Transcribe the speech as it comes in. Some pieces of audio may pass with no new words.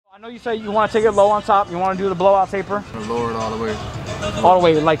I know you say you want to take it low on top. You want to do the blowout taper. Lower it all the way. All the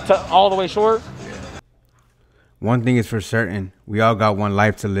way, like all the way short. Yeah. One thing is for certain, we all got one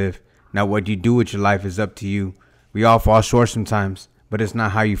life to live. Now what you do with your life is up to you. We all fall short sometimes, but it's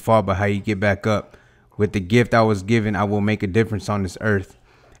not how you fall, but how you get back up. With the gift I was given, I will make a difference on this earth.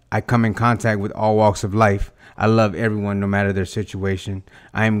 I come in contact with all walks of life. I love everyone no matter their situation.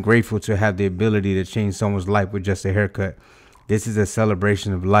 I am grateful to have the ability to change someone's life with just a haircut. This is a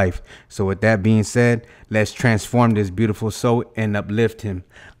celebration of life. So with that being said, let's transform this beautiful soul and uplift him.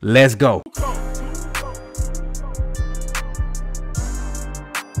 Let's go.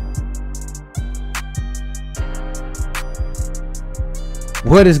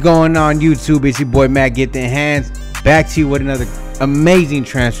 What is going on YouTube? It's your boy Matt Giftedhands, back to you with another amazing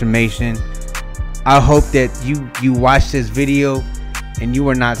transformation. I hope that you watched this video and you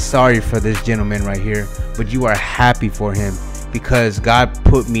are not sorry for this gentleman right here, but you are happy for him because God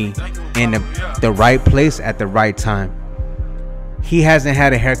put me in the right place at the right time. He hasn't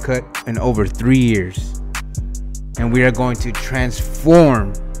had a haircut in over 3 years, and we are going to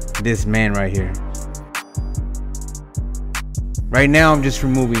transform this man right here. Right now, I'm just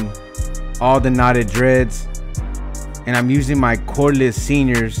removing all the knotted dreads, and I'm using my cordless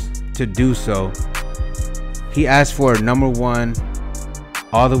seniors to do so. He asked for a #1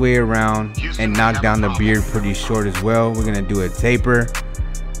 all the way around and knock down the beard pretty short as well. We're gonna do a taper.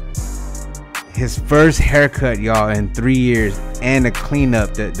 His first haircut, y'all, in 3 years, and a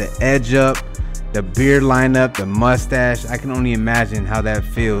cleanup, the edge up, the beard line up, the mustache. I can only imagine how that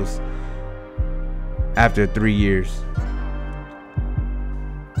feels after 3 years.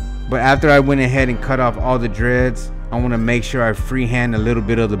 But after I went ahead and cut off all the dreads, I want to make sure I freehand a little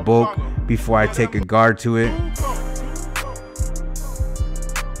bit of the bulk before I take a guard to it.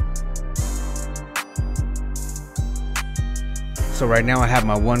 So right now I have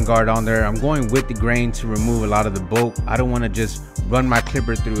my one guard on there. I'm going with the grain to remove a lot of the bulk. I don't want to just run my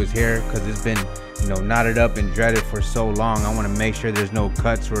clipper through his hair because it's been, knotted up and dreaded for so long. I want to make sure there's no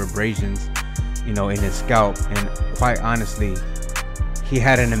cuts or abrasions, in his scalp. And quite honestly, he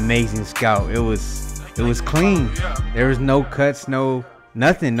had an amazing scalp. It was clean. There was no cuts,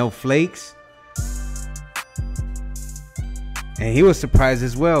 nothing, no flakes. And he was surprised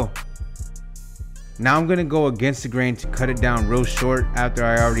as well. Now I'm gonna go against the grain to cut it down real short after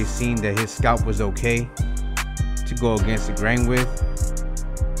I already seen that his scalp was okay to go against the grain with.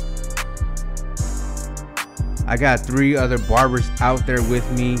 I got 3 other barbers out there with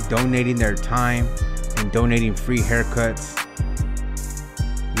me donating their time and donating free haircuts.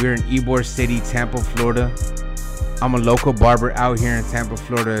 We're in YBOR City, Tampa, Florida. I'm a local barber out here in Tampa,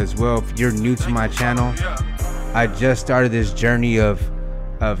 Florida as well. If you're new to my channel, I just started this journey of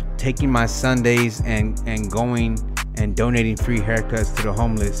taking my Sundays and going and donating free haircuts to the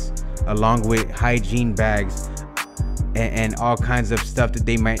homeless, along with hygiene bags and all kinds of stuff that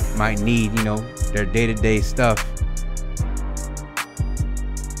they might need, their day-to-day stuff.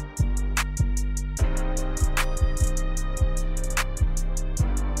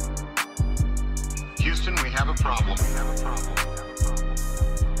 Houston, we have a problem.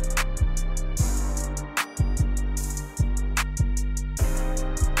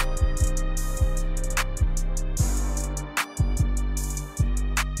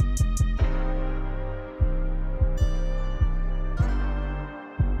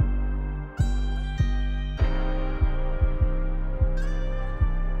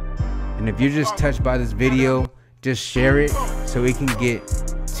 And if you're just touched by this video, just share it so it can get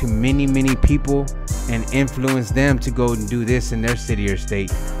to many people and influence them to go and do this in their city or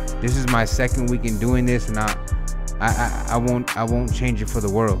state. This is my 2nd week in doing this, and I won't change it for the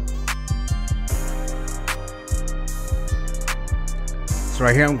world. So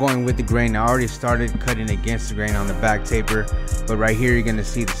right here I'm going with the grain. I already started cutting against the grain on the back taper, but right here you're gonna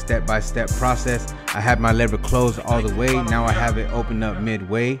see the step-by-step process. I have my lever closed all the way. Now I have it opened up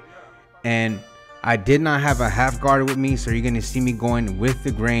midway, and I did not have a half guard with me, so you're gonna see me going with the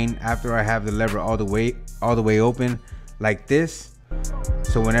grain after I have the lever all the way open like this.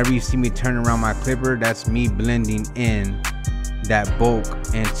 So whenever you see me turn around my clipper, that's me blending in that bulk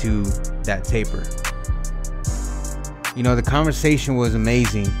into that taper. The conversation was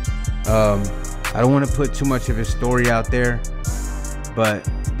amazing. I don't want to put too much of his story out there, but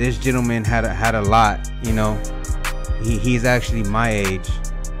this gentleman had a lot. He's actually my age.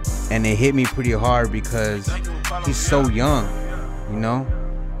 And it hit me pretty hard because he's so young,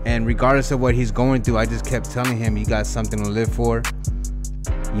 and regardless of what he's going through, I just kept telling him, you got something to live for,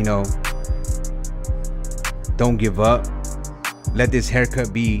 don't give up. Let this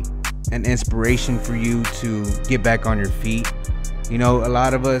haircut be an inspiration for you to get back on your feet. You know, a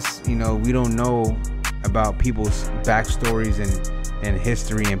lot of us, you know, we don't know about people's backstories and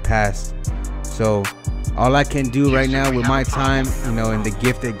history and past. So all I can do right now with my time, you know, and the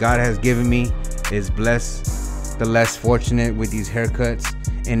gift that God has given me is bless the less fortunate with these haircuts,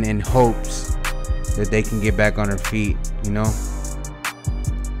 and in hopes that they can get back on their feet, you know.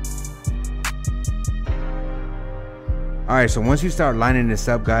 All right, so once you start lining this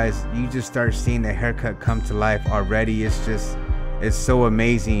up, guys, you just start seeing the haircut come to life already. It's so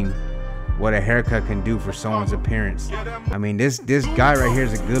amazing what a haircut can do for someone's appearance. I mean, this guy right here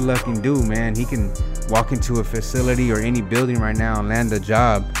is a good looking dude, man. He can walk into a facility or any building right now and land a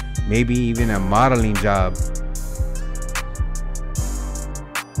job, maybe even a modeling job.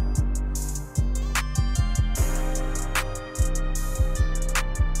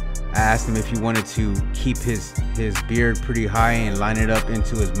 I asked him if he wanted to keep his beard pretty high and line it up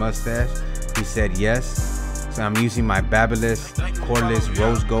into his mustache. He said yes. So I'm using my Babyliss cordless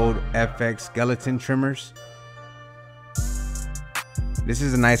rose gold FX skeleton trimmers. This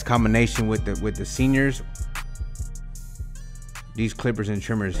is a nice combination with the seniors. These clippers and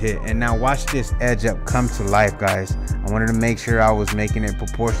trimmers hit. And now watch this edge up come to life, guys. I wanted to make sure I was making it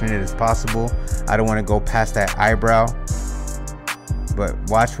proportionate as possible. I don't want to go past that eyebrow. But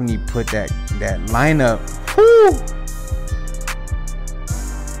watch when you put that line up. Woo!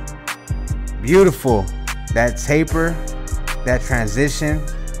 Beautiful. That taper, that transition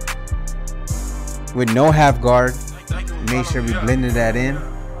with no half guard. Make sure we blended that in.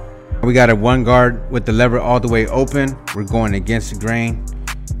 We got a 1 guard with the lever all the way open. We're going against the grain,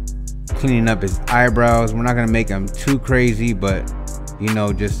 cleaning up his eyebrows. We're not gonna make him too crazy, but you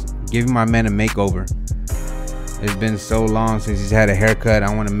know, just giving my man a makeover. It's been so long since he's had a haircut.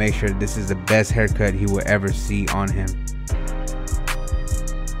 I want to make sure this is the best haircut he will ever see on him.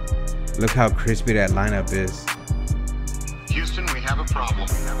 Look how crispy that lineup is. Houston, we have a problem.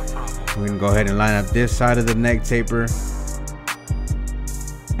 We're gonna go ahead and line up this side of the neck taper.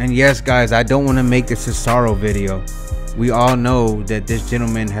 And yes, guys, I don't want to make this a sorrow video. We all know that this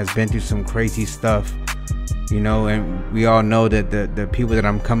gentleman has been through some crazy stuff, you know, and we all know that the people that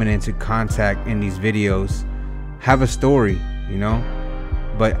I'm coming into contact in these videos have a story, you know.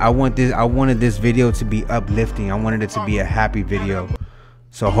 But I wanted this video to be uplifting. I wanted it to be a happy video.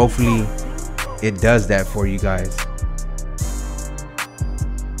 So hopefully it does that for you guys,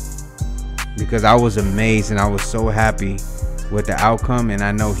 because I was amazed and I was so happy with the outcome, and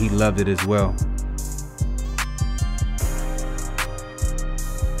I know he loved it as well.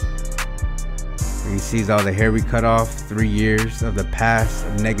 He sees all the hair we cut off, 3 years of the past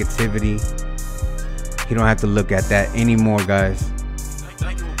of negativity. He don't have to look at that anymore, guys.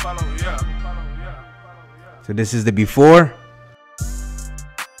 So this is the before.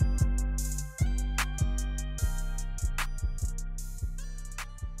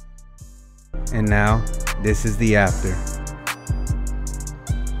 And now this is the after.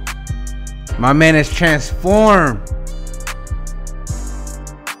 My man is transformed.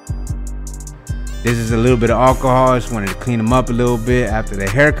 This is a little bit of alcohol. I just wanted to clean him up a little bit after the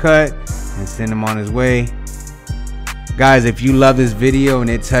haircut and send him on his way. Guys, if you love this video and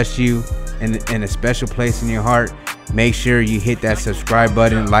it touched you in a special place in your heart, make sure you hit that subscribe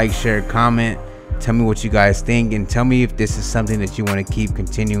button, like, share, comment. Tell me what you guys think, and tell me if this is something that you want to keep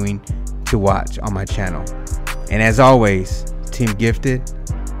continuing to watch on my channel. And as always, Team Gifted,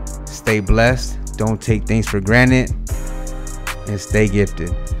 stay blessed, don't take things for granted, and stay gifted.